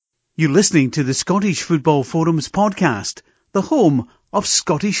You're listening to the Scottish Football Forums podcast, the home of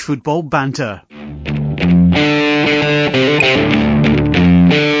Scottish football banter.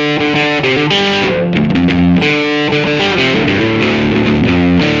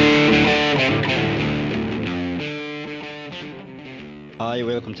 Hi,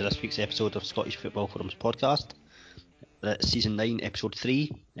 welcome to this week's episode of Scottish Football Forums podcast. Season 9, episode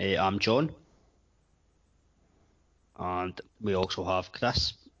 3. I'm John. And we also have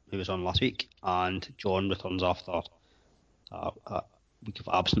Chris, who was on last week, and John returns after a week of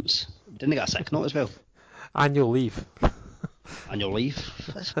absence. Didn't he get a sick note as well? Annual leave. Annual leave?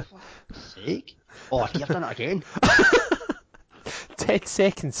 For fuck's sake. Oh, you've done it again. 10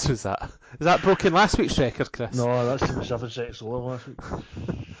 seconds was that? Is that broken last week's record, Chris? No, that's the 7 seconds lower last week.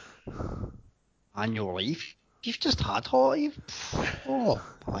 Annual leave? You've just had holiday? Oh,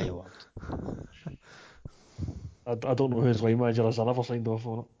 my word. I don't know who his line manager is. I never signed off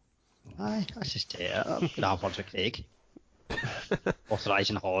on it. Aye, that's just it. I'm going to have words with Craig.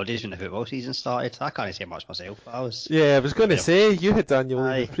 Authorising holidays when the football season started. I can't say much myself. I was going to say, you had annual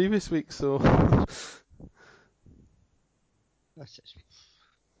leave the previous week, so... That's just...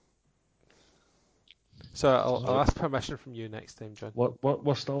 So I'll ask permission from you next time, John.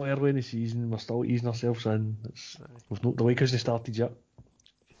 We're still early in the season. We're still easing ourselves in. We've not the week hasn't started yet.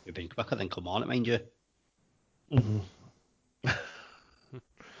 You've been quicker than Kilmarnock, mind you. Mm-hmm.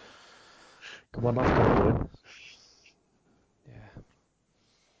 Kilmarnock got going. Yeah.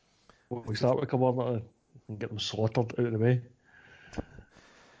 We start with Kilmarnock and get them slaughtered out of the way.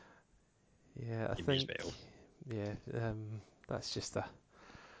 Yeah, I You think... well. Yeah, that's just a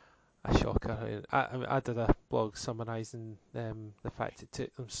shocker. I did a blog summarising the fact it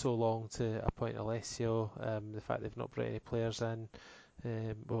took them so long to appoint Alessio, the fact they've not brought any players in.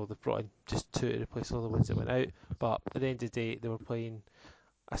 Well, they've brought in just 2 to replace all the ones that went out, but at the end of the day, they were playing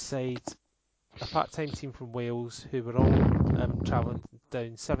a part-time team from Wales who were all travelling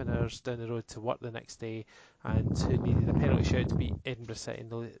down 7 hours down the road to work the next day, and who needed a penalty shootout to beat Edinburgh City in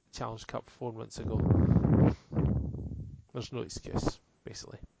the Challenge Cup 4 months ago. There's no excuse,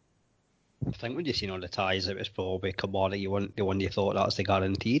 basically. I think when you seen all the ties, it was probably Kilmarnock. The one you thought that's the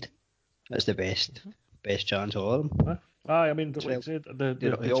guaranteed. That's the best chance of all of them. Aye, I mean, like I said, the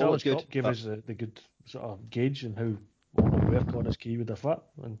Challenge Cup gave us the good sort of gauge and how long the work on his key would have fit,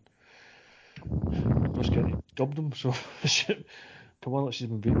 and just kind of dubbed them. So Kilmarnock has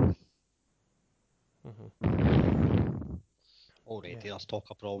been beaten. Already, there's talk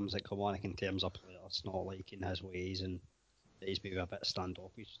of problems at Kilmarnock in terms of players not liking his ways, and he's maybe a bit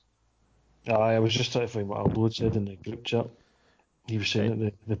standoffish. Aye, I was just trying to find what Aldo had said in the group chat. He was saying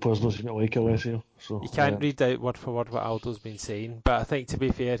that the players don't seem to like Alessio. So you can't read out word for word what Aldo's been saying, but I think, to be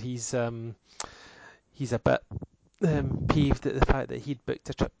fair, he's a bit peeved at the fact that he'd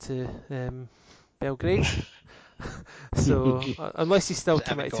booked a trip to Belgrade. So unless he's still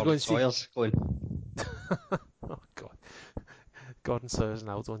committed to go and see... Oh God, Gordon Sawyers and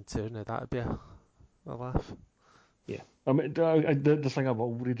Aldo on tour now, that'd be a laugh. Yeah, I mean, the thing I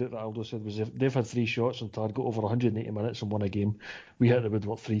will read that Aldo said was if they've had 3 shots on target over 180 minutes and won a game. We hit the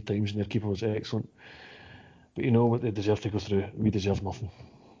woodwork 3 times and their keeper was excellent. But you know what, they deserve to go through. We deserve nothing.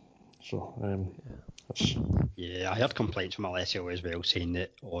 So that's... Yeah, I heard complaints from Alessio as well, saying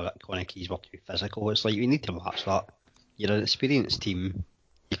that Connacht Keys were too physical. It's like, you need to match that. You're an experienced team.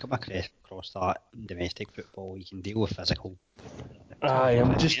 You come across that in domestic football, you can deal with physical. Aye,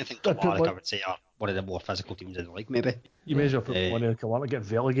 I'm just... I think Kilmarnock, I would say, are one of the more physical teams in the league, maybe. You may as well put one in Kilmarnock get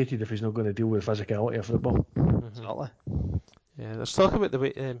relegated if he's not going to deal with the physicality of football. Exactly. Yeah, there's talk about the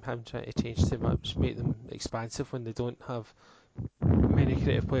way him trying to change too much, make them expansive when they don't have many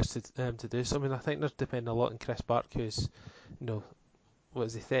creative players to do so. I mean, I think they're depending a lot on Chris Bark, who's, what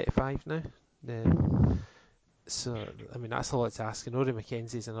is he, 35 now? So, I mean, that's a lot to ask. And Rory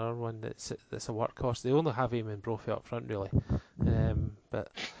McKenzie's another one that's a workhorse. They only have him and Brophy up front, really. But,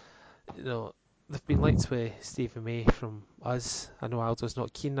 they've been linked with Stephen May from us. I know Aldo's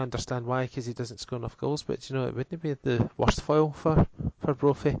not keen to understand why, because he doesn't score enough goals, but it wouldn't be the worst foil for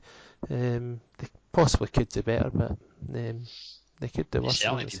Brophy. They possibly could do better, but they could do worse.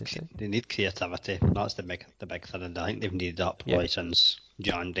 They need creativity. That's the big thing, and I think they've needed that probably since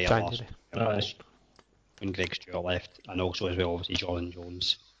January last year, when Greg Stewart left, and also as well, obviously, Jordan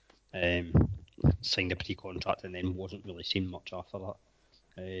Jones signed a pre-contract and then wasn't really seen much after that.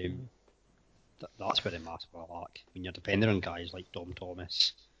 That's where the massive lack. When you're depending on guys like Dom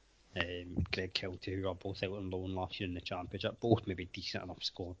Thomas, Greg Kelty, who are both out on loan last year in the Championship, both maybe decent enough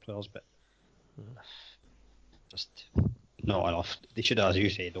squad players, but just not enough. They should, as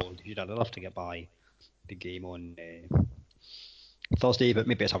you say, though, they should have enough to get by the game on Thursday, but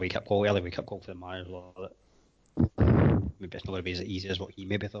maybe it's a wake-up call, early wake-up call for the manager. Maybe it's not going to be as easy as what he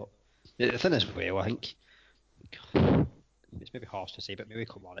maybe thought. The thing is, well, I think it's maybe harsh to say, but maybe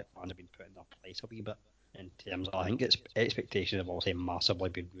Kilmarnock fans have been put in their place a wee bit in terms of, I think its expectations have also massively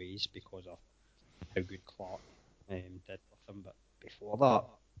been raised because of how good Clark did with them. But before that,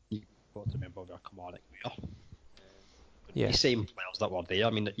 you've got to remember where Kilmarnock were. The same players that were there. I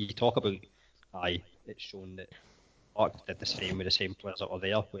mean, you talk about, it's shown that Clark did the same with the same players that were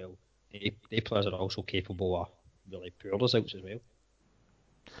there. Well, they players are also capable of really poor results as well.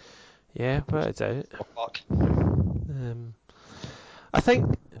 Yeah, without a doubt. I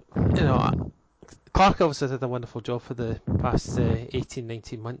think, Clark obviously did a wonderful job for the past 18,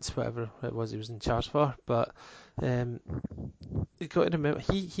 19 months, whatever it was he was in charge for, but you got to remember,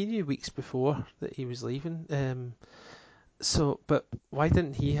 he knew weeks before that he was leaving. But why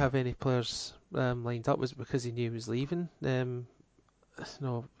didn't he have any players lined up? Was it because he knew he was leaving?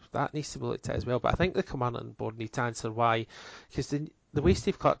 No, that needs to be looked at as well. But I think the Kilmarnock board need to answer why, because the way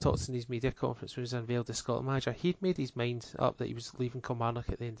Steve Clarke talks in his media conference when he was unveiled as Scotland manager, he'd made his mind up that he was leaving Kilmarnock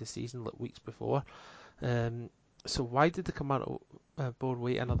at the end of the season, like weeks before. So why did the Kilmarnock board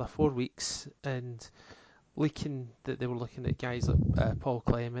wait another 4 weeks and leaking that they were looking at guys like Paul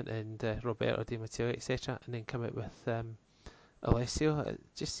Clement and Roberto Di Matteo, etc., and then come out with Alessio? It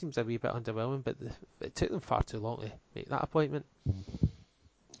just seems a wee bit underwhelming, but it took them far too long to make that appointment.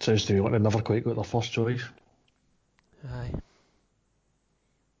 Sounds to me like they never quite got their first choice. Aye.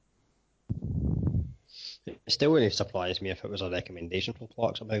 It still wouldn't surprise me if it was a recommendation from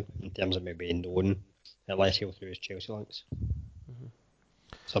Clark somehow, in terms of maybe knowing Alessio through his Chelsea links.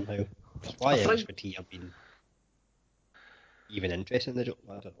 Somehow. Why else would he have been even interested in the job?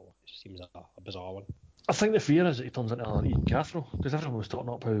 I don't know. It just seems a bizarre one. I think the fear is that he turns into an Ian Cathro, because everyone was talking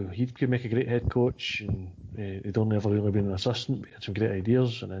up how he could make a great head coach, and he'd only ever really been an assistant, but he had some great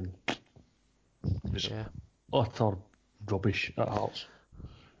ideas, and then it was utter rubbish at Hearts.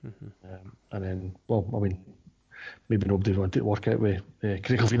 And then, well, I mean, maybe nobody wanted to work out with Craig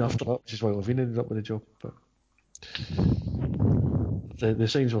Levein after that, which is why Levein ended up with the job. But the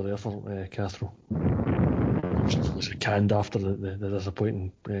signs were there for Cathro. It was canned after the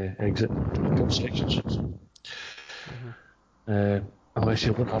disappointing exit in a couple of sections. Unless he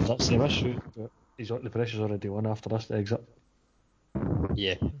wouldn't have that same issue, but the pressure's already on after this exit.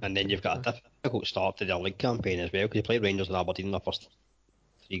 Yeah, and then you've got a difficult start to the league campaign as well, because you played Rangers and Aberdeen in the first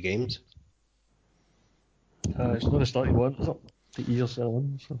 3 games. It's not the start you want, is it? The easier sell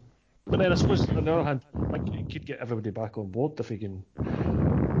in. So. But then I suppose, on the other hand, like, you could get everybody back on board if he can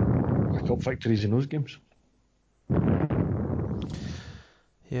pick up victories in those games.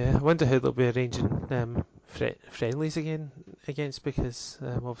 Yeah, I wonder who they'll be arranging friendlies against, because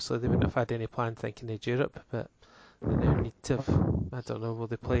obviously they wouldn't have had any plan thinking of Europe, but they now need to have, I don't know, will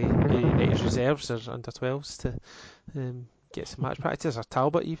they play United reserves or under 12s to get some match practice, or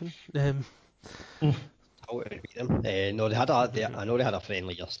Talbot even? No, they had I know they had a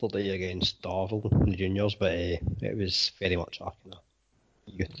friendly yesterday against Darvel in the juniors, but it was very much a kind of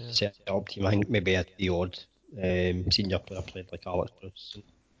youth set-up team. I think maybe at the odd senior player played, like Alex Bruce and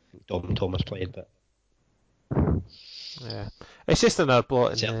Dom Thomas played, but it's just another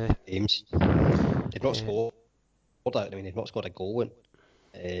blot in the games. They've not scored. I mean, they've not scored a goal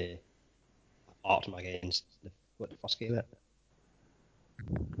in apart from against the first game at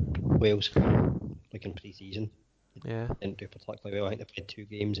Wales, like in pre-season. They didn't do particularly well. I think they played 2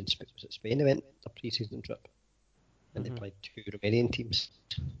 games in Spain. They went a pre-season trip, and they played 2 Romanian teams.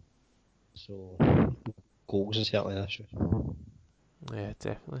 So goals is certainly an issue. Yeah,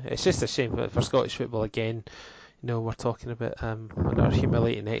 definitely. It's just a shame for Scottish football again. We're talking about another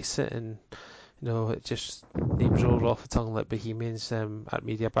humiliating exit, and it just names roll off the tongue like Bohemians,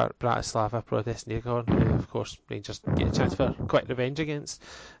 Armedia Bratislava, Prodest Nirgården, who of course Rangers get a chance for quick revenge against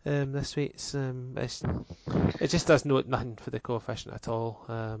this week. It just does nothing for the coefficient at all,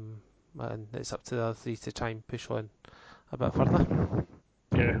 and it's up to the other 3 to try and push on a bit further.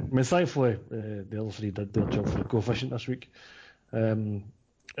 Yeah, I mean, thankfully the other 3 did their job for the coefficient this week.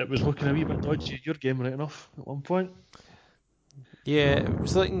 It was looking a wee bit dodgy, your game, right enough, at one point. Yeah, it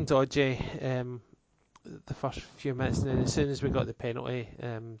was looking dodgy the first few minutes, and then as soon as we got the penalty,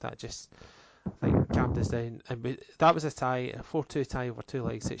 that just, I think, calmed us down. And that was a tie, a 4-2 tie over 2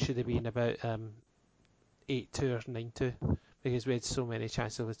 legs. It should have been about 8-2 or 9-2, because we had so many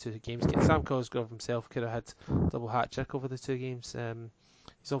chances over the 2 games. Sam Cosgrove himself could have had double hat-trick over the 2 games.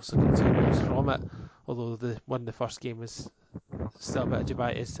 He's also got 2 goals from it, although the first game was still a bit of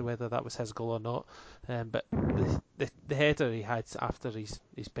debate as to whether that was his goal or not. But the header he had after his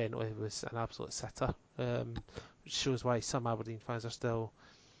penalty was an absolute sitter shows why some Aberdeen fans are still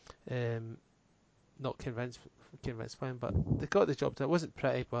not convinced by him. But they got the job done. It wasn't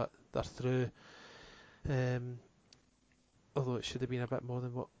pretty, but they're through. Although it should have been a bit more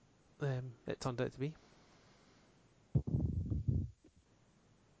than what it turned out to be.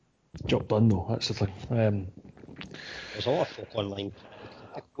 Job done though, that's the thing. There's a lot of folk online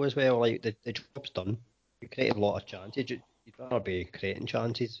as well, like the job's done. You created a lot of chances. You'd rather be creating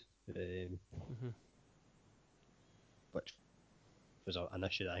chances. Which was an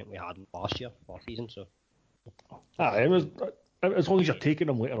issue I think we had last season. So it was, as long as you're taking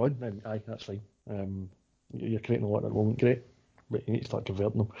them later on, then aye, that's fine. You're creating a lot that won't great, but you need to start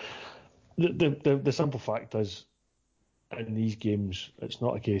converting them. The simple fact is, in these games, it's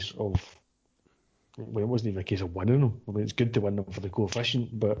not a case of, well, it wasn't even a case of winning them. I mean, it's good to win them for the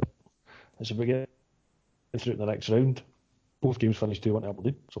coefficient, but it's about getting through to the next round. Both games finished 2-1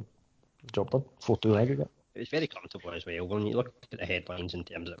 Aberdeen, so job done. 4-2 aggregate. It was very comfortable as well. When you look at the headlines in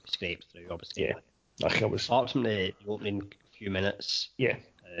terms of scrapes through, obviously. Yeah, that was. Apart from the opening few minutes, yeah,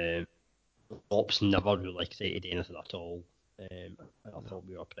 Ops never really created anything at all. I thought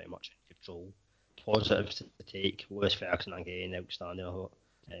we were pretty much in control. Positives to take. Lewis Ferguson again, outstanding. I thought.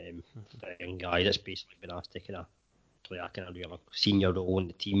 The young guy that's basically been asked to kind of play a kind of real senior role in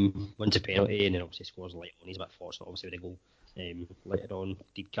the team, wins a penalty and then obviously scores later on. He's a bit fortunate obviously with the goal. Later on,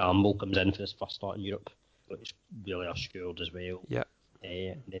 Dean Campbell comes in for his first start in Europe, which really assured as well. Yeah.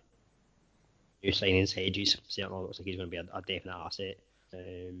 The new signings, Hedges, certainly looks like he's going to be a definite asset.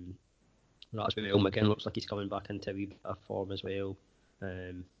 That's well. McGinn looks like he's coming back into a wee bit of form as well.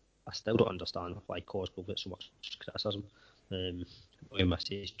 I still don't understand why Cosgrove gets so much criticism. He missed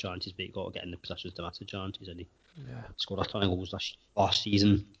his chances, but he got to get in the positions to miss the chances, and he scored a ton of goals last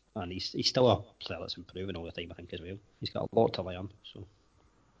season, and he's still a player that's improving all the time, I think, as well. He's got a lot to learn, so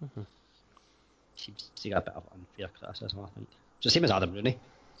seems to get a bit of unfair criticism, I think. It's the same as Adam Rooney.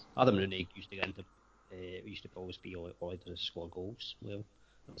 Adam Rooney used to get into, used to always be all he did is score goals. Well,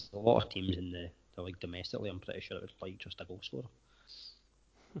 there's a lot of teams in the league domestically, I'm pretty sure it would like just a goal scorer.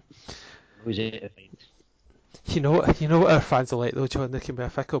 Who's it to find? You know what our fans are like though, John. They can be a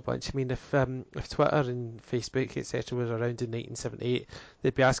fickle bunch. I mean, if Twitter and Facebook etc. was around in 1978,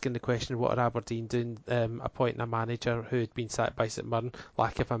 they'd be asking the question, "What are Aberdeen doing? Appointing a manager who had been sacked by St Mirren?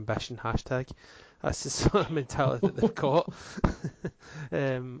 Lack of ambition." Hashtag. That's the sort of mentality that they've got.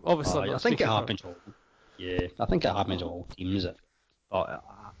 Obviously, I think it happens all. Yeah, I think it happens all teams. But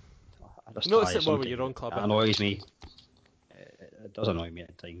I just notice it more with your own club. It annoys me. It does annoy me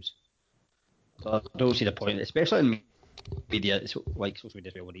at times. So I don't see the point, especially in media, like social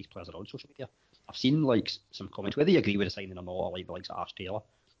media, where these players are on social media. I've seen like some comments, whether you agree with the signing or not, like the likes of Ash Taylor.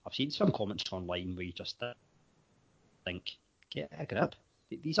 I've seen some comments online where you just think, get a grip.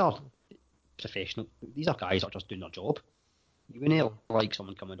 These are professional. These are guys that are just doing their job. You wouldn't like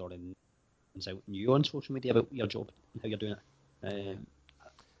someone coming on and out you on social media about your job and how you're doing it.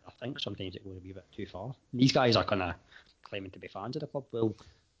 I think sometimes it goes a wee bit too far. These guys are kind of claiming to be fans of the club. Well,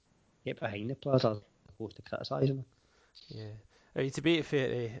 get behind the players as opposed to criticising them. Yeah. I mean, to be fair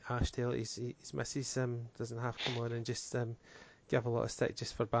to Ash Taylor, his missus doesn't have to come on and just give a lot of stick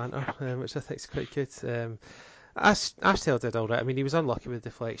just for banter, which I think is quite good. Ash Taylor did all right. I mean, he was unlucky with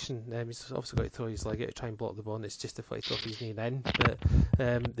deflection. He's obviously got to throw his leg out to try and block the ball, and it's just deflected off his knee then. But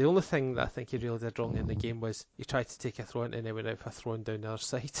the only thing that I think he really did wrong in the game was he tried to take a throw in and then went out for a throw down the other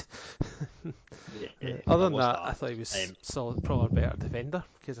side. Other than that, I thought he was solid, probably a better defender,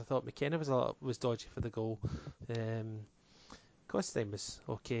 because I thought McKenna was dodgy for the goal. Constantine was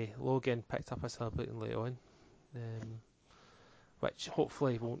okay. Logan picked up a celebrating later on. Which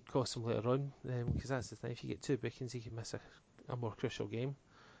hopefully won't cost him later on, because that's the thing. If you get two bookings, he can miss a more crucial game,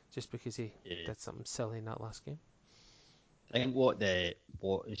 just because he did something silly in that last game. I think what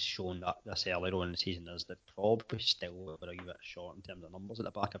is shown that this earlier on in the season is that probably still we're a wee bit short in terms of numbers at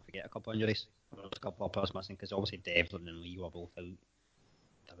the back. I forget a couple of injuries. There's a couple of players missing, because obviously Devlin and Lee were both out.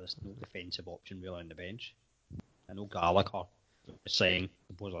 There was no defensive option really on the bench. I know Gallagher was saying,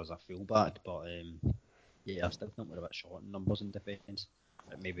 suppose as a fullback, but I still think we're a bit short in numbers in defence.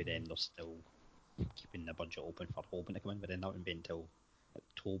 But maybe then they're still keeping the budget open for hoping to come in, but then that wouldn't be until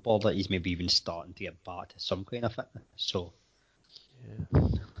October that he's maybe even starting to get back to some kind of fitness. So, I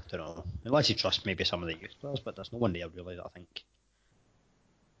don't know. Unless you trust maybe some of the youth players, but there's no one there really that I think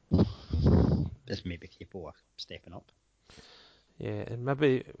is maybe capable of stepping up. Yeah, and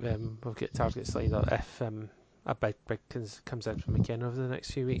maybe we'll get targets lined up if a big comes in from McKenna over the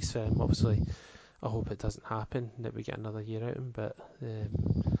next few weeks. Obviously, I hope it doesn't happen, that we get another year out of him, but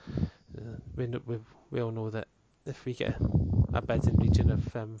we all know that if we get a bid in region of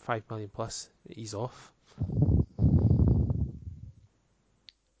 5 million plus, he's off.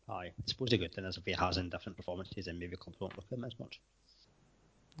 Aye, I suppose the good thing is if he has in different performances, then maybe clubs won't look at him as much.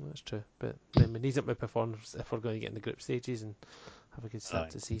 That's true, but then we need up with performance if we're going to get in the group stages and have a good start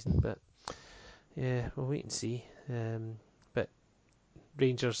to the season. But yeah, we'll wait and see. But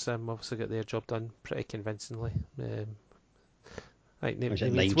Rangers obviously got their job done pretty convincingly. Like was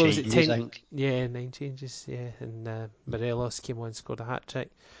it 9 changes, 10? I think? Yeah, 9 changes. Yeah, and Morelos came on and scored a hat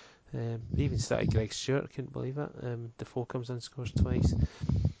trick. Even started Greg Stewart. Couldn't believe it. Defoe comes on and scores twice.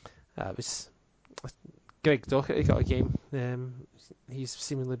 It was Greg Docherty got a game. He's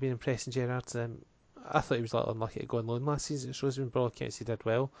seemingly been impressing Gerrard. I thought he was a little unlucky to go on loan last season. It shows him broadcast he did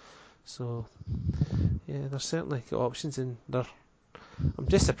well. So yeah, they're certainly got options in there. I'm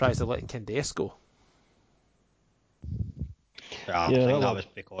just surprised they're letting Candeias go. I think that was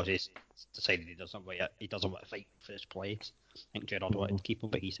because he's decided he doesn't want to fight for his place. I think Gerrard wanted to keep him,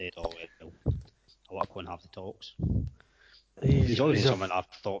 but he said, "Oh well, I want to go and have the talks." He's already someone I've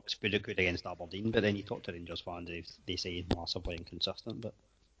thought is pretty good against Aberdeen, but then you talk to Rangers fans, they say he's massively inconsistent. But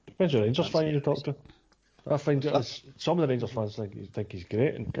depends on Rangers fan you talk to. I find some of the Rangers fans think he's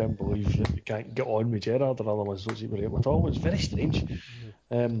great and can't believe that you can't get on with Gerrard, or other ones don't seem to rate him at all. It's very strange.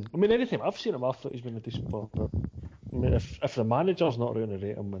 I mean, anytime I've seen him, I thought he's been a decent player. But I mean, if the manager's not going to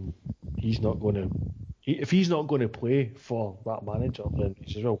rate him and he's not going to, if he's not going to play for that manager, then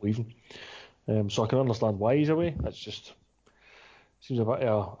he's as well leaving. So I can understand why he's away. It's just seems a bit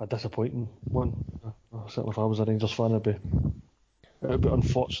a disappointing one. Certainly, if I was a Rangers fan, it'd be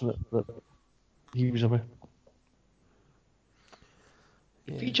unfortunate that he was away.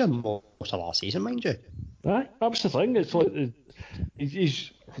 He featured most of last season, mind you. Aye, that's the thing. It's like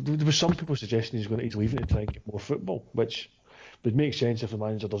there was some people suggesting he's leaving to try and get more football, which would make sense if the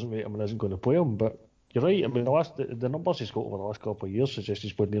manager doesn't rate him and isn't going to play him. But you're right. I mean, the numbers he's got over the last couple of years suggest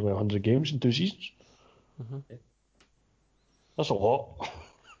he's played nearly 100 games in 2 seasons. Mm-hmm. That's a lot.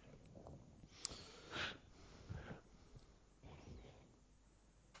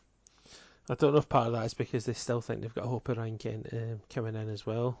 I don't know if part of that is because they still think they've got hope of Ryan Kent coming in as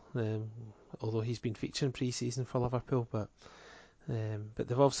well, although he's been featuring pre-season for Liverpool, but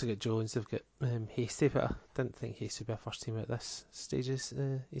they've also got Jones, they've got Hasty, but I didn't think Hasty would be a first team at this stage of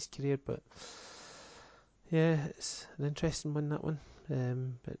his career, but yeah, it's an interesting one, that one.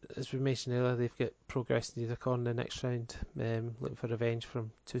 But as we mentioned earlier, they've got progress in the corner in the next round, looking for revenge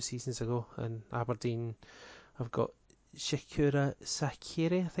from 2 seasons ago, and Aberdeen have got Shakura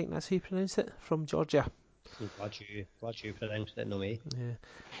Sakiri, I think that's how you pronounce it, from Georgia. Glad you pronounced it, no way. Yeah,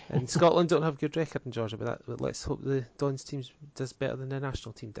 and Scotland don't have a good record in Georgia, but let's hope the Dons team does better than the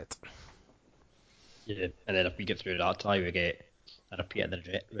national team did. Yeah, and then if we get through that tie, we get a repeat of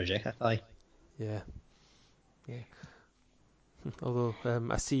the Rijeka tie. Yeah. Although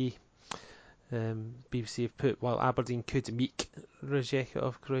I see BBC have put, while Aberdeen could meet Rijeka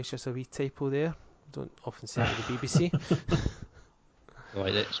of Croatia, so a wee typo there. Don't often say it with the BBC.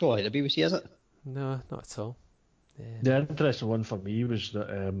 It's not like the BBC, is it? No, not at all. The interesting one for me was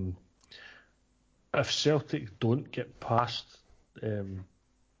that if Celtic don't get past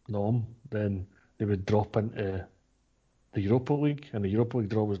Nottingham, then they would drop into the Europa League, and the Europa League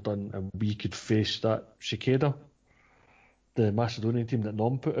draw was done, and we could face that Shikeda, the Macedonian team that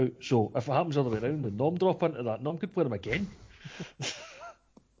Nottingham put out. So if it happens the other way around and Nottingham drop into that, Nottingham could play them again.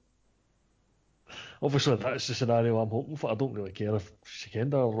 Obviously, that's the scenario I'm hoping for. I don't really care if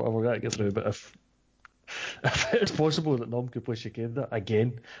Shikenda or whatever got to get through, but if it's possible that Nottingham could play Shikenda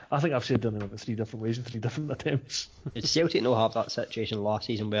again, I think I've said it in 3 different ways in 3 different attempts. Did Celtic not have that situation last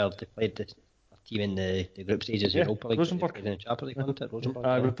season where they played a team in the group stages of Europa League? Rosenborg. In the Champions League, wasn't it?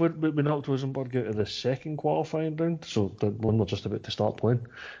 Rosenborg. We knocked Rosenborg out of the second qualifying round, so the one we're just about to start playing.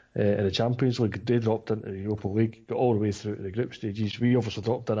 In the Champions League, they dropped into the Europa League, got all the way through to the group stages. We obviously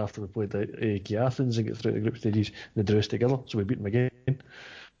dropped in after we played AEK Athens and got through to the group stages, and they drew us together, so we beat them again.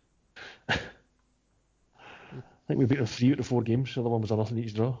 I think we beat them 3 out of 4 games, the other one was a nothing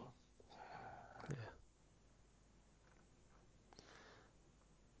each draw. Yeah.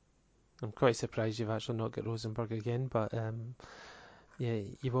 I'm quite surprised you've actually not got Rosenborg again, but yeah,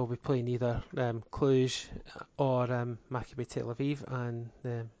 you will be playing either Cluj or Maccabi Tel Aviv, and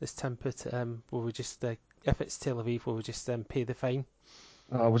as Tim put it, will we just, if it's Tel Aviv, will we just pay the fine?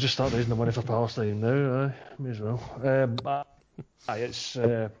 We'll just start raising the money for Palestine now, may as well.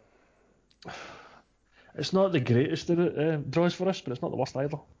 It's not the greatest draws for us, but it's not the worst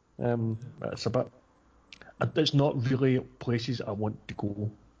either. It's not really places I want to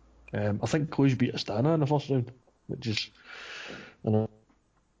go. I think Cluj beat Astana in the first round, which is another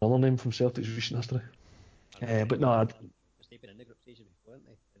name from Celtic's recent history. But no, They've been in the group stage before, haven't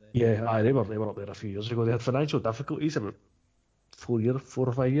they? Yeah, they were up there a few years ago. They had financial difficulties about 4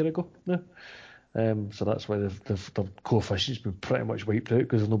 or 5 years ago now. So that's why their coefficient's been pretty much wiped out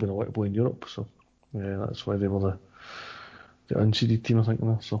because there's not been a lot to play in Europe. So that's why they were the unseeded team, I think.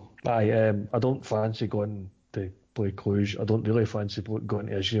 So I don't fancy going to play Cluj. I don't really fancy going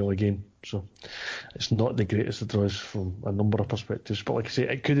to Israel again. So it's not the greatest of draws from a number of perspectives. But like I say,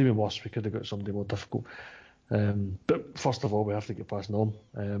 it could have been worse. We could have got somebody more difficult. But first of all, we have to get past Norm,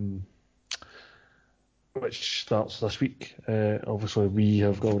 which starts this week. Obviously, we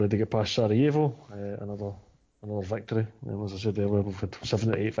have already got past Sarajevo, another victory. As I said earlier, we've had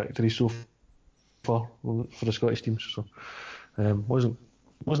 7 to 8 victories so far for the Scottish teams. So wasn't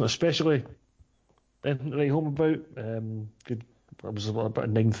especially anything to write home about. It was about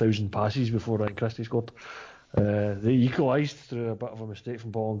 9,000 passes before Ryan Christie scored. They equalised through a bit of a mistake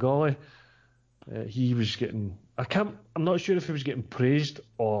from Bolingoli. He was getting... I'm not sure if he was getting praised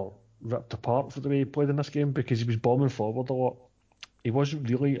or ripped apart for the way he played in this game, because he was bombing forward a lot. He wasn't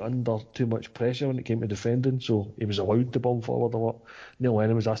really under too much pressure when it came to defending, so he was allowed to bomb forward a lot. Neil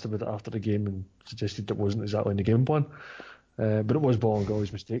Lennon was asked about it after the game and suggested it wasn't exactly in the game plan. But it was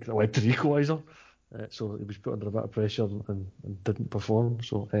Bolingoli's mistake that led to the equaliser. So he was put under a bit of pressure and didn't perform.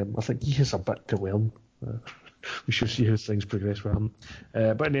 So I think he has a bit to learn. We should see how things progress with him.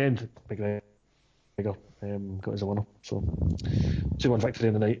 But in the end, McGregor got as a winner. So 2-1 victory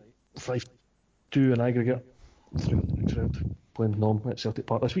in the night. 5-2 in aggregate throughout the next round. Playing Norm at Celtic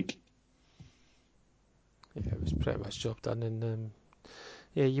Park this week. Yeah, it was pretty much job done. And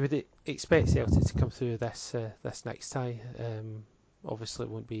you would expect Celtic to come through this next tie. Obviously,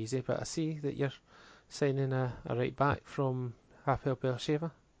 it won't be easy, but I see that you're signing a right back from Hapoel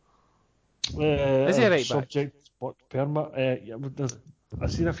Beersheva. Is he a right subject back? What permit?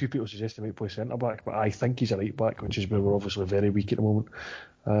 I've seen a few people suggest he might play centre back, but I think he's a right back, which is where we're obviously very weak at the moment.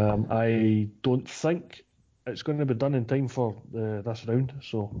 I don't think it's going to be done in time for this round,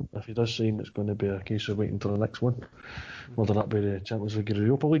 so if he does sign, it's going to be a case of waiting until the next one, whether that be the Champions League or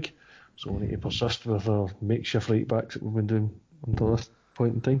Europa League. So we need to persist with our makeshift right backs that we've been doing until this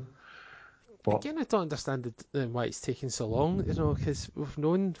point in time. But again, I don't understand why it's taking so long, because we've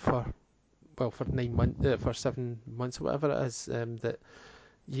known for 9 months, for 7 months or whatever it is,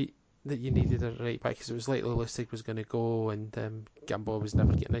 that you needed a right back, because it was likely Lustig was going to go, and Gamboa was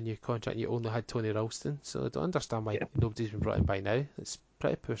never getting a new contract, and you only had Tony Ralston. So I don't understand why nobody's been brought in by now. It's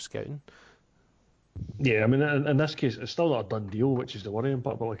pretty poor scouting. Yeah, I mean, in this case, it's still not a done deal, which is the worrying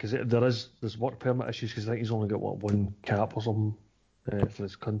part. But like I said, there's work permit issues, because I think he's only got one cap or something for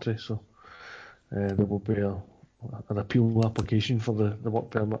his country. So there will be an appeal application for the work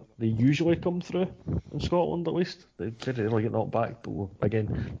permit. They usually come through in Scotland, at least. They very rarely get knocked back, but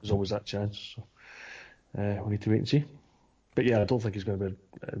again, there's always that chance. So we need to wait and see. But yeah, I don't think he's going to be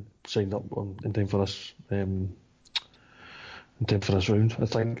signed up in time for this. In time for this round. I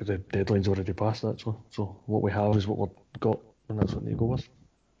think the deadline's already passed, actually. So what we have is what we've got, and that's what we need to go with.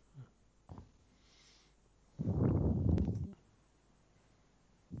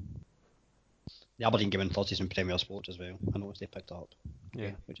 The Aberdeen game in 30s in Premier Sports as well. I noticed they picked up.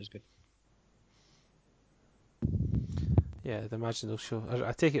 Yeah, which is good. Yeah, I'd imagine they'll show.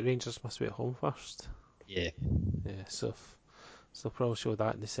 I take it Rangers must be at home first. Yeah. Yeah, so they'll probably show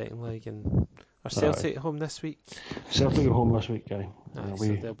that in the second leg. And are Celtic at home this week? Celtic at home this week, guy. So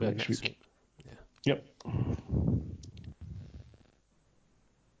they'll be next week. Yeah. Yep.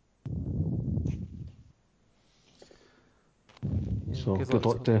 Yeah, so good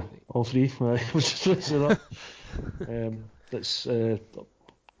luck to all three. I was just going to say that. That's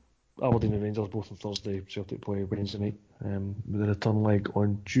Aberdeen and Rangers both on Thursday. Celtic play Wednesday night. With the return leg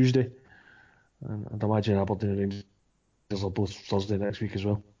on Tuesday, and I'd imagine Aberdeen and Rangers are both Thursday next week as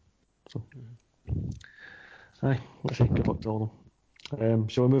well. So, aye, let's see. Good luck to all of them.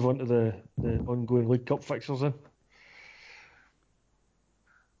 Shall we move on to the ongoing League Cup fixtures then?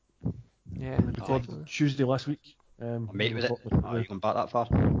 Yeah. We recorded Tuesday last week. Mate, was it? Are you going back that far?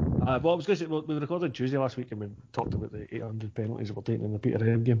 Well, I was going to say, we recorded Tuesday last week, and we talked about the 800 penalties that were taken in the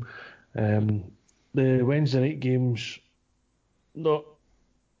Peterhead game. The Wednesday night games, we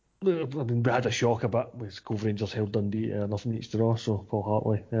had a shock a bit with Cove Rangers held Dundee nothing each draw, so Paul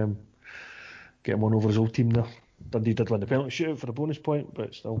Hartley getting one over his old team there. Dundee did win the penalty shootout for a bonus point,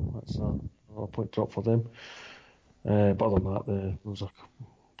 but still, that's another point drop for them. But other than that, there was a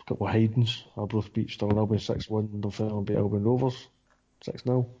couple of hidings. Arbroath beat Stirling Albion 6-1, Dunfermline beat Albion Rovers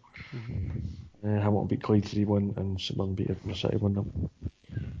 6-0. Hamilton beat Clyde 3-1, and St Mirren beat Edinburgh City 1-0.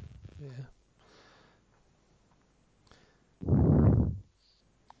 Yeah.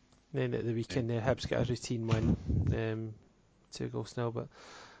 Then at the weekend, Hibs got a routine win, 2-0, but it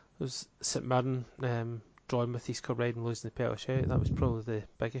was St Mirren drawing with East Kilbride and losing the penalty shout. That was probably the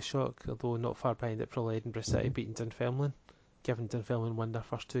biggest shock, although not far behind it, probably Edinburgh City beating Dunfermline, given Dunfermline won their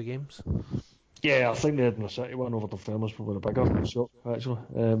first 2 games. Yeah, I think the Edinburgh City one over Dunfermline was probably the bigger shock, actually.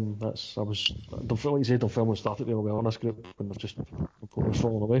 Like you said, Dunfermline started really well in this group when they've just completely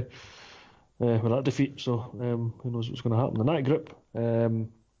fallen away with that defeat, so who knows what's going to happen in that group.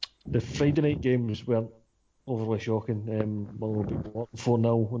 The Friday night games weren't overly shocking. Motherwell beat Morton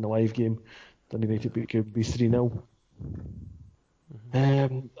 4-0 in the live game. Dundee United beat Kirkby 3-0.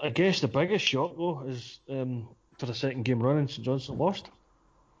 I guess the biggest shock though is for the second game running, St Johnstone lost.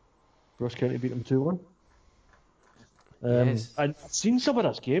 Ross County beat them 2-1. Yes. I've seen some of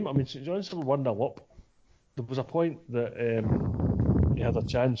this game. I mean, St Johnstone were 1-0 up. There was a point that he had a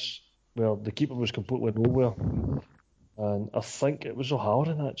chance where the keeper was completely nowhere, and I think it was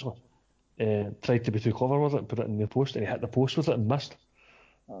O'Halloran actually tried to be too clever with it and put it in the post, and he hit the post with it and missed.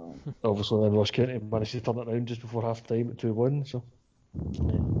 Obviously, then Ross County managed to turn it around just before half time at 2-1, so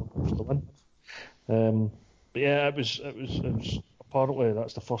for the win. But yeah, it was apparently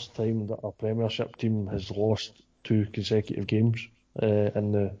that's the first time that a Premiership team has lost 2 consecutive games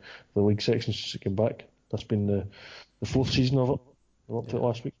in the league section since it came back. That's been the 4th season of it. We up to it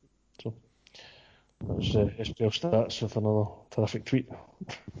last week. So that was SPL Stats with another terrific tweet.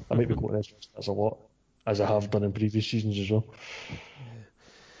 I might be quoting SPL Stats a lot, as I have done in previous seasons as well.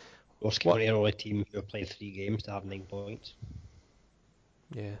 Ross County are the only team who have played 3 games to have 9 points.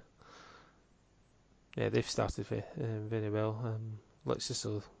 Yeah. Yeah, they've started very well. Looks as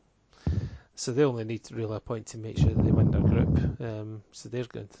though, so they only need really a point to make sure that they win their group. So they're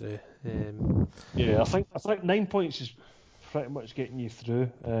going through. Yeah, I think 9 points is pretty much getting you through.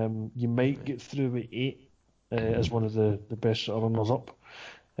 You might get through with 8 as one of the best sort of runners up.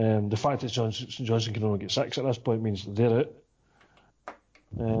 The fact that St Johnstone can only get 6 at this point means that they're out.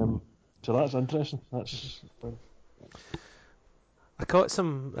 So that's interesting. I caught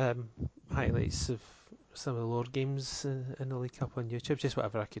some highlights of some of the lower games in the League Cup on YouTube, just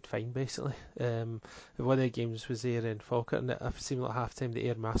whatever I could find basically. One of the games was Ayr in Falkirk, and I've seen at half time the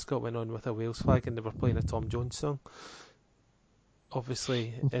Ayr mascot went on with a Wales flag and they were playing a Tom Jones song,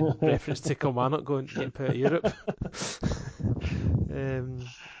 obviously in reference to Kilmarnock getting put out of Europe.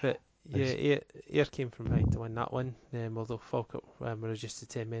 But yeah, Ayr came from behind to win that one, although Falkirk were reduced to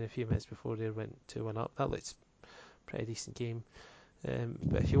 10 men a few minutes before they went 2-1 up. That looks a pretty decent game.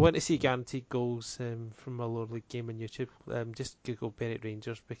 But if you want to see guaranteed goals from a lower league game on YouTube, just Google Berwick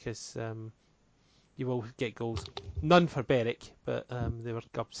Rangers, because you will get goals. None for Berwick, but they were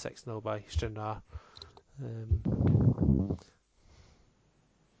gubbed 6-0 by Stranraer.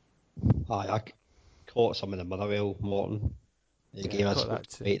 I caught some of the Motherwell Morton game. I spoke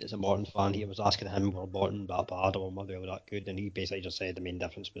to Pete as a Morton fan. He was asking him were Morton that bad or Motherwell that good, and he basically just said the main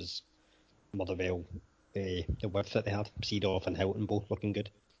difference was Motherwell, the width that they had. Seedorf and Hilton both looking good.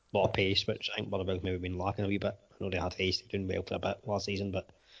 A lot of pace, which I think Motherwell's maybe been lacking a wee bit. I know they had Hasty doing well for a bit last season, but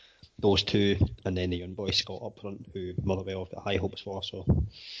those two, and then the young boy Scott up front, who Motherwell have got high hopes for. So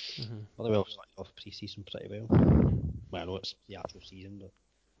Motherwell started off pre-season pretty well. Well, I know it's the actual season, but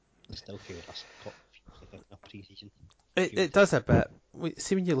I still feel that's like a pre-season. It does a bit.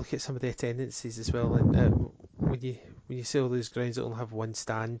 See, when you look at some of the attendances as well, and when you see all those grounds that only have one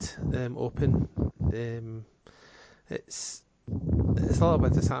stand open, it's a little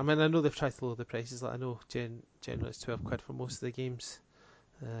bit disheartening. I mean, I know they've tried to lower the prices. Like I know generally it's £12 for most of the games.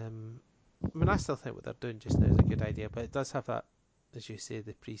 I mean, I still think what they're doing just now is a good idea, but it does have that, as you say,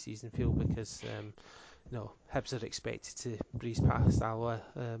 the pre-season feel, because Hibs are expected to breeze past Alloa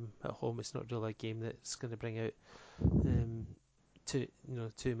at home. It's not really a game that's going to bring out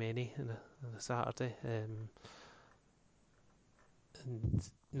too many on a Saturday. And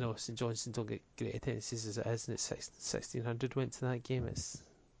St Johnstone don't get great attendances as it is, and it's 1,600 went to that game. It's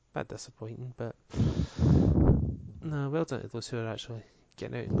a bit disappointing, but no, well done to those who are actually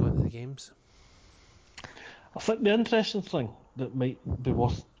getting out and going to the games. I think the interesting thing that might be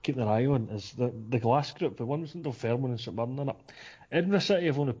worth keeping an eye on is the Glass group, the ones in Dunfermline and St Mirren in it. Edinburgh City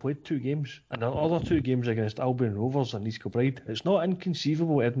have only played 2 games, and the other 2 games against Albion Rovers and East Kilbride. It's not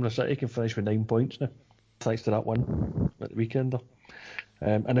inconceivable Edinburgh City can finish with 9 points now, thanks to that win at the weekend.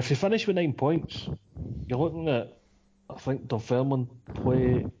 And if they finish with 9 points, you're looking at, I think, Dunfermline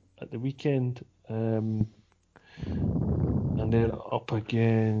play at the weekend, and they're up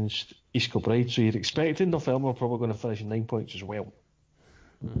against East Kilbride, so you're expecting Dunfermline are probably going to finish with 9 points as well.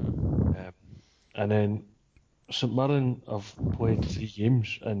 And then St Mirren have played 3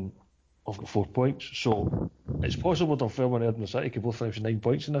 games and have got 4 points, so it's possible Dunfermline and Edinburgh City could both finish with 9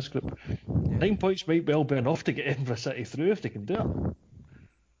 points in this group. 9 points might well be enough to get Edinburgh City through if they can do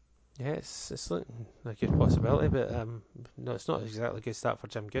it. Yeah, it's looking a good possibility, but no, it's not exactly a good start for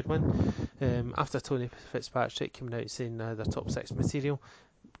Jim Goodwin. After Tony Fitzpatrick coming out saying their top 6 material,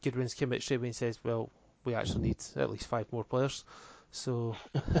 Goodwin's came out straight away and says, well, we actually need at least 5 more players. So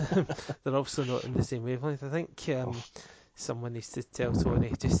they're obviously not in the same wavelength. I think someone needs to tell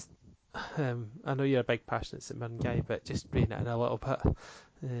Tony, just I know you're a big passionate St Mirren guy, but just rein it in a little bit.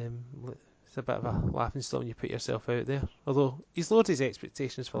 It's a bit of a laughing stock when you put yourself out there. Although he's lowered his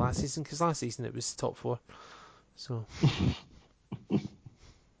expectations for last season, because last season it was top 4. So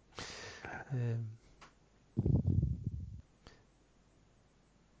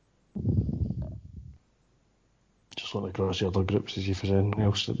just want to cross the other groups to see if there's anything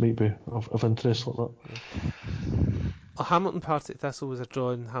else that might be of interest like that. Yeah. Hamilton Partick Thistle was a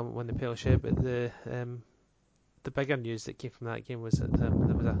draw and Hamilton won the Pellichet, but the bigger news that came from that game was that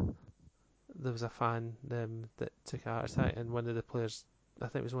there was a fan that took a heart attack, and one of the players, I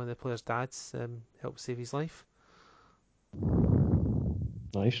think it was one of the players' dads, helped save his life.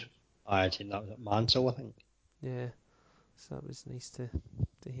 Nice. I had seen that was at Mansell, I think. Yeah, so that was nice to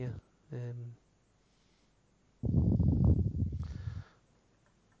hear.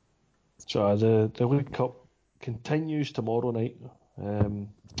 So the League Cup continues tomorrow night.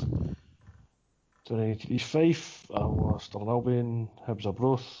 East Fife, Stirling Albion, Hibs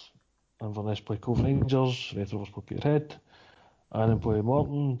Arbroath, Inverness play Cove Rangers, Raith Rovers play Peterhead, Annan play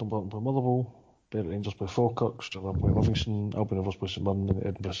Morton, Dumbarton play Motherwell, Berwick Rangers play Falkirk, Stirling play Livingston, Albion Rovers play St Mirren, and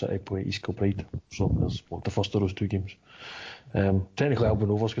Edinburgh City play East Kilbride. So there's the first of those 2 games. Technically Albion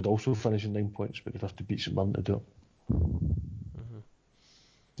Rovers could also finish in 9 points, but they'd have to beat St Mirren to do it.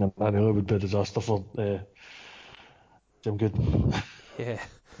 And that really would be a disaster for Jim Goodwin. Yeah,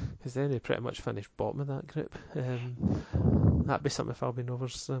 because then they pretty much finished bottom of that group. That'd be something if Albion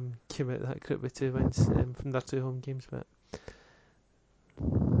Rovers came out of that group with 2 wins from their 2 home games, but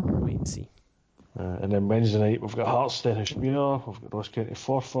wait and see. And then Wednesday night we've got Hearts, Stenhousemuir, we've got Ross County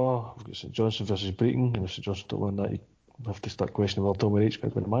Forfar, we've got St Johnstone versus Breaton, and if St Johnstone don't win that, you have to start questioning whether Tommy Wright's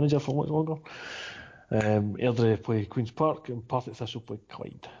going to be the manager for much longer. Airdrie play Queen's Park, and Partick Thistle play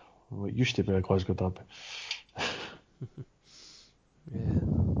Clyde. Well, it used to be a Glasgow derby. Yeah.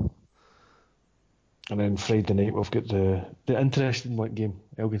 And then Friday night we've got the interesting game,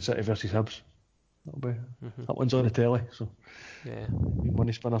 Elgin City versus Hibs. That one's on the telly, so yeah,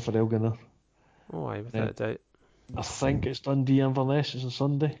 money spinner for Elgin there. Oh, aye, without a doubt. I think it's Dundee Inverness is on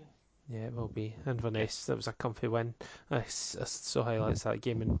Sunday. Yeah, it will be. Inverness, that was a comfy win. I saw highlights of that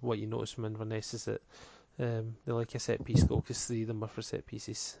game, and what you notice from Inverness is that they like a set piece goal, because 3 of them were for set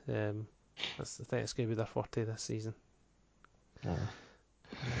pieces. I think it's going to be their forte this season.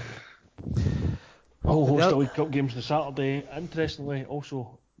 I'll host the League Cup games on Saturday. Interestingly,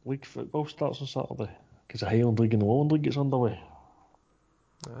 also League football starts on Saturday because the Highland League and the Lowland League gets underway.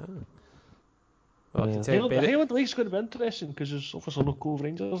 Well, I can tell the Highland League's going to be interesting because there's obviously no Cove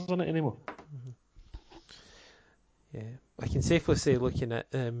Rangers in it anymore. Yeah, I can safely say, looking at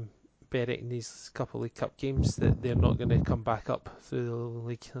Berwick in these couple of League Cup games, that they're not going to come back up through the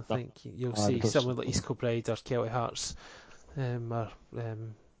league. I think you'll see someone like East Kilbride or Celtic Hearts, there's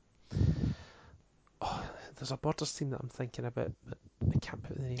a Borders team that I'm thinking about, but I can't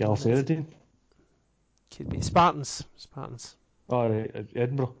put the name on it. Could be Spartans. Oh, right,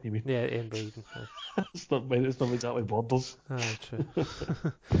 Edinburgh, you mean? Yeah, Edinburgh even. It's not exactly Borders. Aye, true.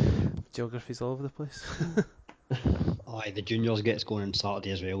 Geography's all over the place. Aye, the juniors gets going on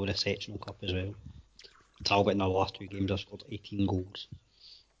Saturday as well with a sectional cup as well. Talbot in their last 2 games have scored 18 goals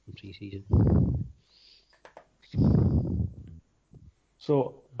in pre-season.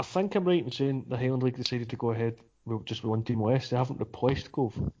 So I think I'm right in saying the Highland League decided to go ahead with just one team less. They haven't replaced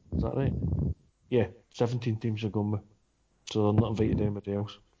Cove. Is that right? Yeah, 17 teams are going with. So they're not invited anybody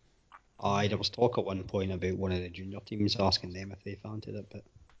else. Aye, there was talk at one point about one of the junior teams asking them if they fancied it, but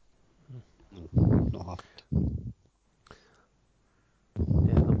no, not happened.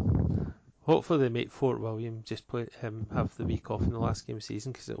 Yeah, hopefully they make Fort William just have the week off in the last game of the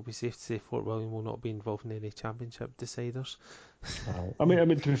season, because it'll be safe to say Fort William will not be involved in any championship deciders. I mean,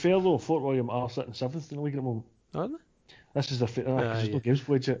 to be fair though, Fort William are sitting 7th in the league at the moment. Are they? This is their there's no games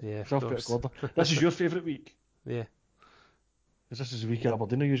played yet. Yeah, This is your favourite week. Yeah. Because this is the week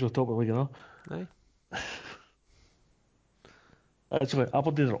Aberdeen are usually top of the league, Aye. Actually,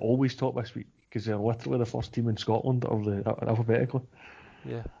 Aberdeen are always top this week because they're literally the first team in Scotland alphabetically.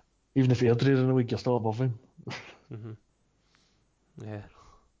 Yeah. Even if Airdrie are in the league, you're still above them. Yeah.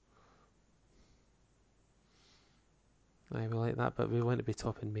 Aye, we like that, but we want to be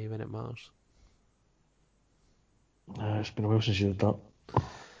top in May when it matters. It's been a while since you did that.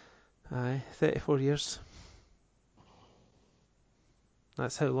 Aye, 34 years.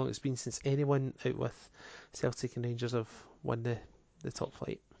 That's how long it's been since anyone out with Celtic and Rangers have won the top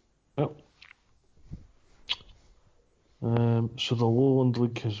flight. Yep. So the Lowland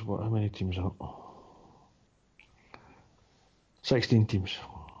League has what? How many teams are it? 16 teams.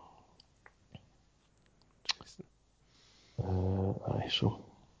 So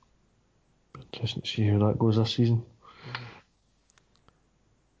interesting to see how that goes this season.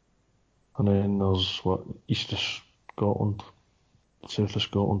 And then there's what, East of Scotland, South of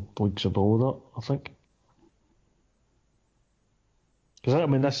Scotland leagues are below that, I think. Because I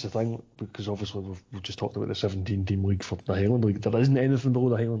mean, that's the thing, because obviously we've just talked about the 17-team league for the Highland League. There isn't anything below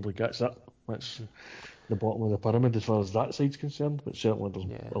the Highland League. That's it. That's the bottom of the pyramid as far as that side's concerned. But certainly there's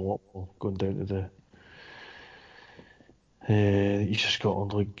a lot more going down to the East of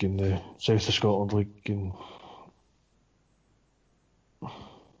Scotland League and the South of Scotland League and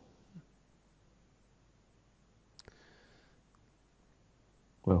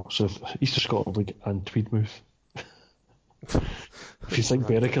East of Scotland League and Tweedmouth. If you think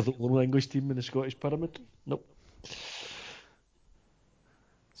Berwick are the only English team in the Scottish pyramid, nope.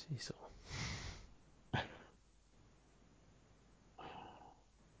 Jeez.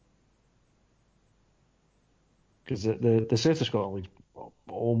 Because the South of Scotland League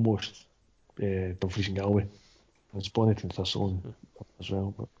almost Dumfries and Galway. It's Bonnet and Thistle as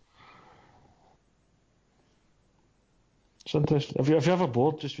well. But it's interesting. If you're ever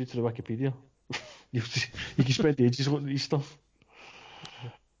bored, just read through Wikipedia. You can spend ages looking at these stuff.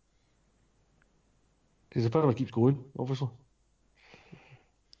 Because the pyramid keeps going, obviously.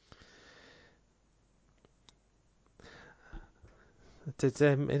 Did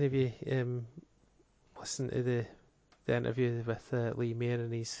any of you listen to the interview with Lee Mayer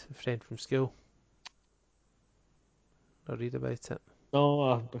and his friend from school? Or read about it? No,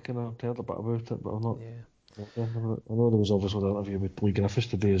 I kind of heard a bit about it, but I'm not. Yeah. I know there was obviously an interview with Lee Griffiths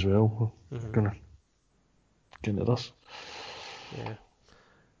today as well. Kind of get into this. Yeah.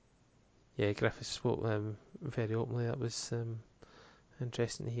 Yeah, Griffiths spoke very openly. That was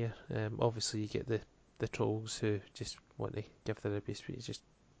interesting to hear. Obviously, you get the trolls who just want to give their abuse, but you just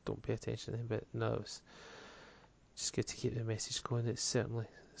don't pay attention to them. But no, it's just good to keep the message going. It's certainly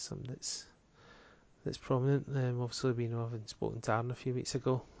something that's prominent. Obviously, we know I've spoken to Aaron a few weeks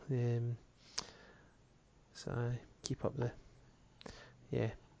ago. So I keep up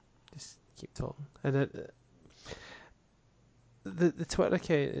just keep talking. And the Twitter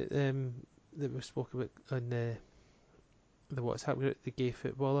account that we spoke about on the WhatsApp group, the gay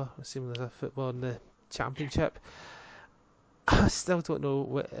footballer, assuming there's a footballer in the championship. I still don't know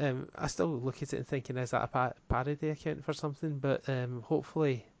what. I still look at it and thinking, is that a parody account for something? But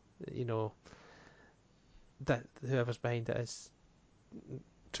hopefully, that whoever's behind it is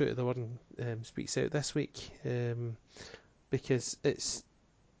true to the word and speaks out this week, because it's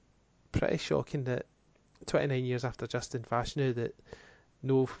pretty shocking that 29 years after Justin Fashanu that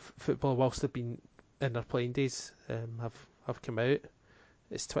no football, whilst they've been in their playing days, have come out.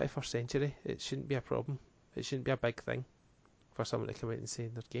 It's 21st century. It shouldn't be a problem. It shouldn't be a big thing for someone to come out and say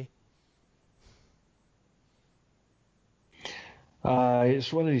they're gay.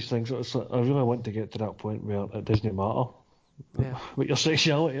 It's one of these things. I really want to get to that point where it doesn't matter what your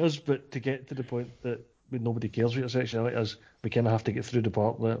sexuality is, but to get to the point that nobody cares what your sexuality is, we kind of have to get through the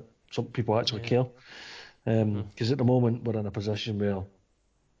part that some people actually care. Because at the moment we're in a position where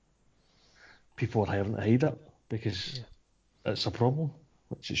people are having to hide it because it's a problem,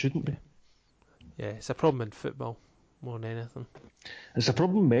 which it shouldn't be. Yeah, it's a problem in football more than anything. It's a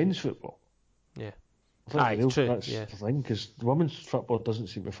problem in men's football. Yeah. True. That's the thing, because women's football doesn't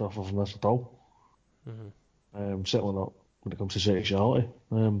seem to suffer from this at all. Certainly not when it comes to sexuality,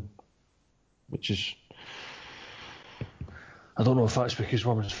 which is, I don't know if that's because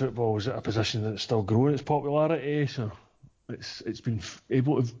women's football is at a position that it's still growing its popularity, so it's been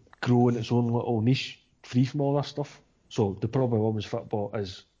able to grow in its own little niche, free from all this stuff. So the problem with women's football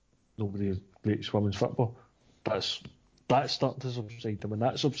is nobody rates women's football. That's starting to subside. And when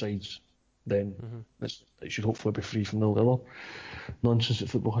that subsides, then it should hopefully be free from all the other nonsense that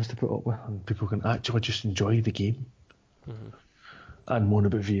football has to put up with, and people can actually just enjoy the game and moan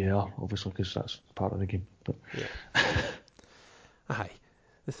about VAR, obviously, because that's part of the game. But aye,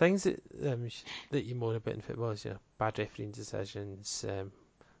 the things that you moan about in football is bad refereeing decisions,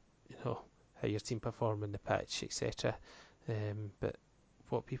 how your team perform on the pitch, etc. But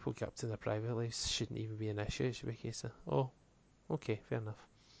what people get up to in their private lives shouldn't even be an issue. It should be a case of, okay, fair enough.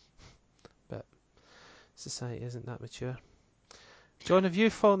 But society isn't that mature. John, have you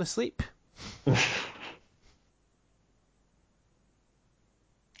fallen asleep?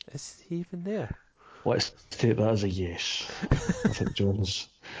 Is he even there? Let's take that as a yes. I think John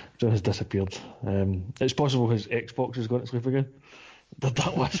has disappeared. It's possible his Xbox has gone to sleep again. Did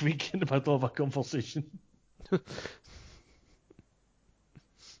that last week in the middle of a conversation.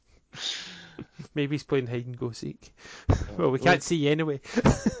 Maybe he's playing hide and go seek. Well, we can't see you anyway.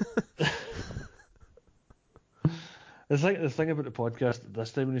 The thing about the podcast at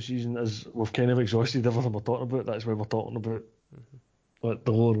this time of the season is we've kind of exhausted everything we're talking about. That's why we're talking about like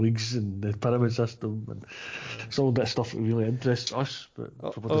the lower leagues and the pyramid system, and it's all that stuff that really interests us, but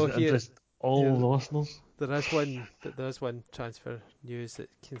probably doesn't interest all the listeners. There is one transfer news that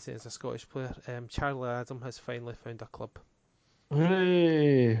concerns a Scottish player. Charlie Adam has finally found a club.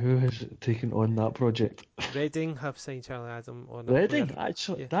 Hey, who has taken on that project? Reading have signed Charlie Adam on. Reading?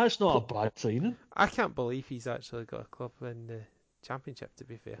 Actually, that's not a bad signing. I can't believe he's actually got a club in the Championship, to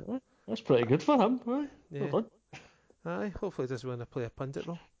be fair. That's pretty good for him, right? Yeah. Well done. Aye, hopefully he doesn't want to play a pundit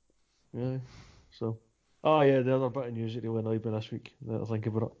role. Yeah, so. Oh yeah, the other bit of news that really annoyed me this week, now that I think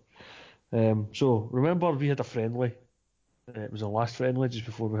about it. So, remember we had a friendly. It was our last friendly just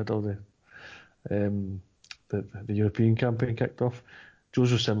before we had all the European campaign kicked off.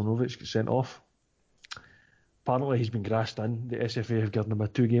 Joseph Simonovic got sent off. Apparently he's been grassed in. The SFA have given him a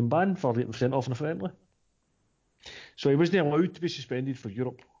 2-game ban for getting sent off in a friendly. So he wasn't allowed to be suspended for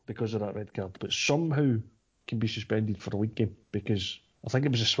Europe because of that red card, but somehow can be suspended for a league game because I think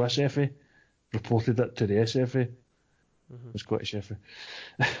it was the Swiss FA reported it to the SFA, the Scottish FA,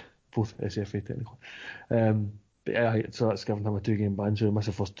 both SFA technically. But yeah, so that's given him a 2-game ban, so he missed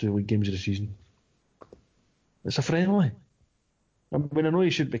the first 2 league games of the season. It's a friendly. I mean, I know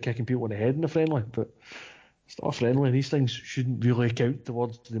you shouldn't be kicking people in the head in a friendly, but it's not a friendly. These things shouldn't really count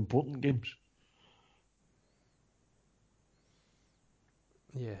towards the important games.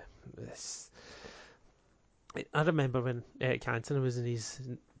 Yeah, I remember when Eric Cantona was in his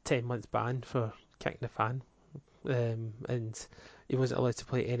 10-month ban for kicking the fan, and he wasn't allowed to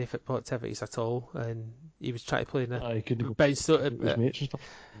play any football activities at all, and he was trying to play in a bounce sort of mates and stuff.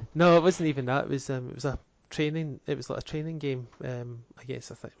 No, it wasn't even that. It was a training. It was like a training game. I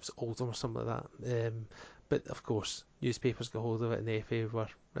guess I think it was Oldham or something like that. But of course, newspapers got hold of it, and the FA were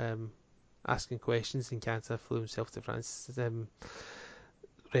asking questions, and Cantona flew himself to France.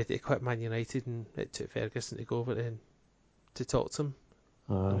 Ready to quit Man United, and it took Ferguson to go over and to talk to him.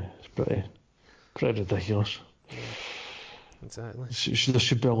 It's pretty ridiculous. Yeah, exactly. There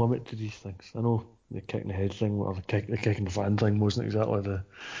should be a limit to these things. I know the kicking the head thing, or the kicking the fan thing wasn't exactly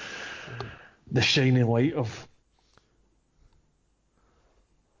the shining light of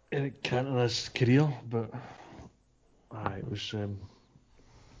Eric Cantona's career, but it was.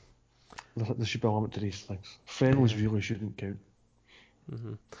 There should be a limit to these things. Friendlies really shouldn't count.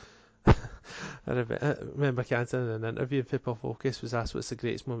 I remember Cantona in an interview in Football Focus was asked what's the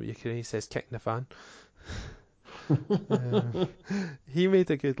greatest moment of your career. He says kicking the fan. He made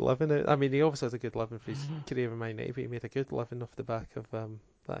a good living out. I mean, he obviously had a good living for his career in Man United, but he made a good living off the back of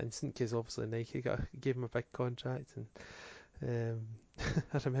that incident because obviously Nike gave him a big contract. And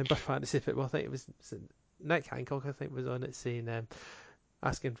I remember fantasy football. I think it was Nick Hancock. I think was on it saying.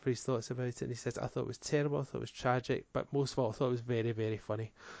 Asking for his thoughts about it, and he says, I thought it was terrible, I thought it was tragic, but most of all, I thought it was very, very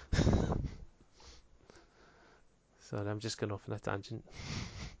funny. Sorry, I'm just going off on a tangent.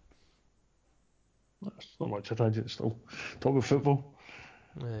 That's not much a tangent still. Talk about football.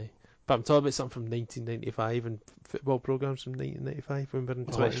 Aye. But I'm talking about something from 1995 and football programmes from 1995 when we're in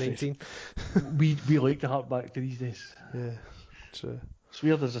 2019. we like to hark back to these days. Yeah, true. It's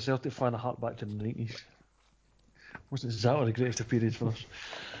weird as a Celtic fan, I hark back to the 90s. Wasn't exactly the greatest of periods for us.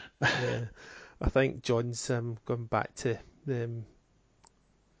 Yeah, I think John's gone back to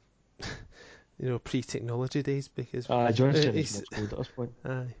pre-technology days because John's he's much old at this point.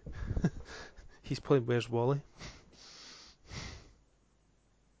 Aye. He's playing Where's Wally?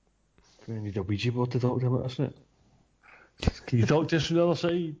 We need a Ouija board to talk to him about, isn't it? Can you talk to us from the other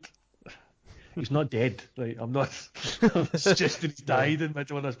side? He's not dead, right? I'm not suggesting he's died in the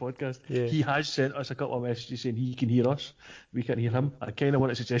middle of this podcast. Yeah. He has sent us a couple of messages saying he can hear us. We can't hear him. I kind of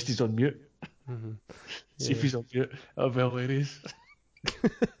want to suggest he's on mute. See if he's on mute. That'll be hilarious.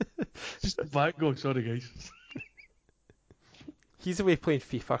 Just back go, sorry guys. He's away playing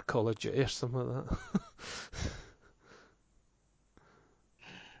FIFA, Call of Duty or something like that.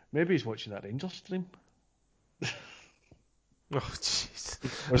 Maybe he's watching that Rangers stream. Oh,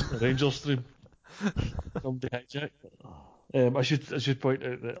 jeez. Watching the Rangers stream. Somebody hijacked. I should point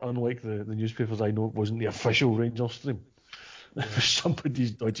out that unlike the newspapers I know, it wasn't the official Rangers stream. It was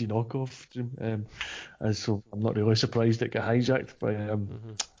somebody's dodgy knockoff stream. And so I'm not really surprised it got hijacked by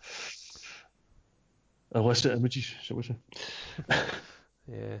illicit images, shall we say.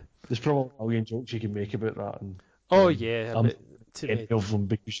 Yeah. There's probably a million jokes you can make about that. And, yeah, I'm but too many of them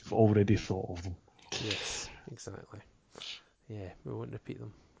because you've already thought of them. Yes, exactly. Yeah, we won't repeat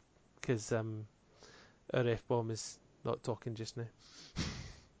them because our F-bomb is not talking just now.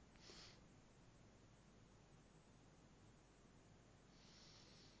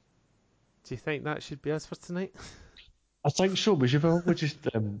 Do you think that should be us for tonight? I think so. We should probably just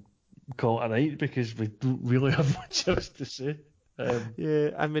call it a night because we don't really have much else to say. Yeah,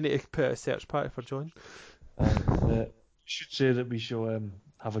 I'm going to put out a search party for John. Should say that we shall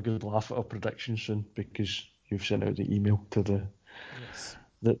have a good laugh at our predictions soon because you've sent out the email to the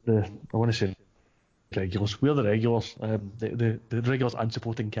I want to say regulars. We're the regulars. The regulars and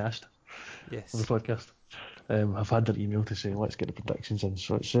supporting cast Yes. of the podcast. I've had their email to say let's get the predictions in.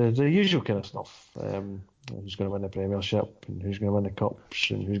 So it's the usual kind of stuff. Who's going to win the Premiership and who's going to win the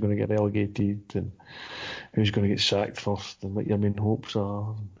Cups and who's going to get relegated and who's going to get sacked first and what your main hopes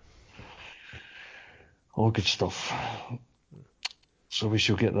are. All good stuff. So we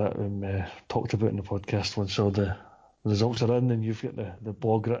shall get that talked about in the podcast once all the results are in and you've got the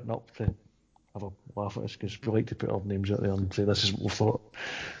blog written up to have a laugh at us because we like to put our names out there and say this is what we thought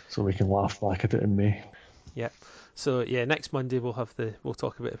so we can laugh back at it in May. Yeah. So yeah, next Monday we'll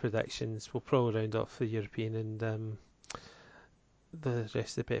talk about the predictions. We'll probably round off the European and the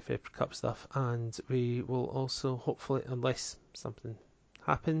rest of the Betfred Cup stuff, and we will also hopefully, unless something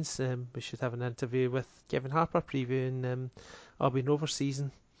happens, we should have an interview with Kevin Harper previewing Albion Rovers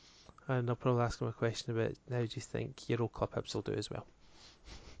season, and I'll probably ask him a question about how do you think Euro Club Hibs will do as well.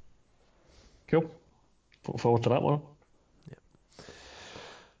 Cool. Look forward to that one. Yeah.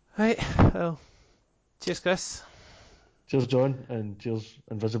 Right. Well, cheers, Chris. Cheers, John, and cheers,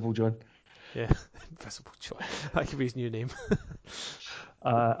 Invisible John. Yeah, Invisible John. That could be his new name.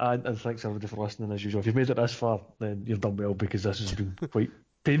 And thanks everybody for listening as usual. If you've made it this far, then you've done well because this has been quite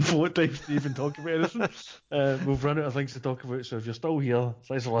painful at times to even talk about anything. We've run out of things to talk about, so if you're still here,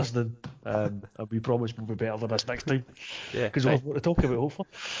 thanks for listening. And we promise we'll be better than this next time. Yeah, because we'll have more to talk about, hopefully.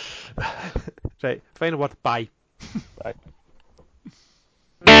 Right, final word. Bye. Bye.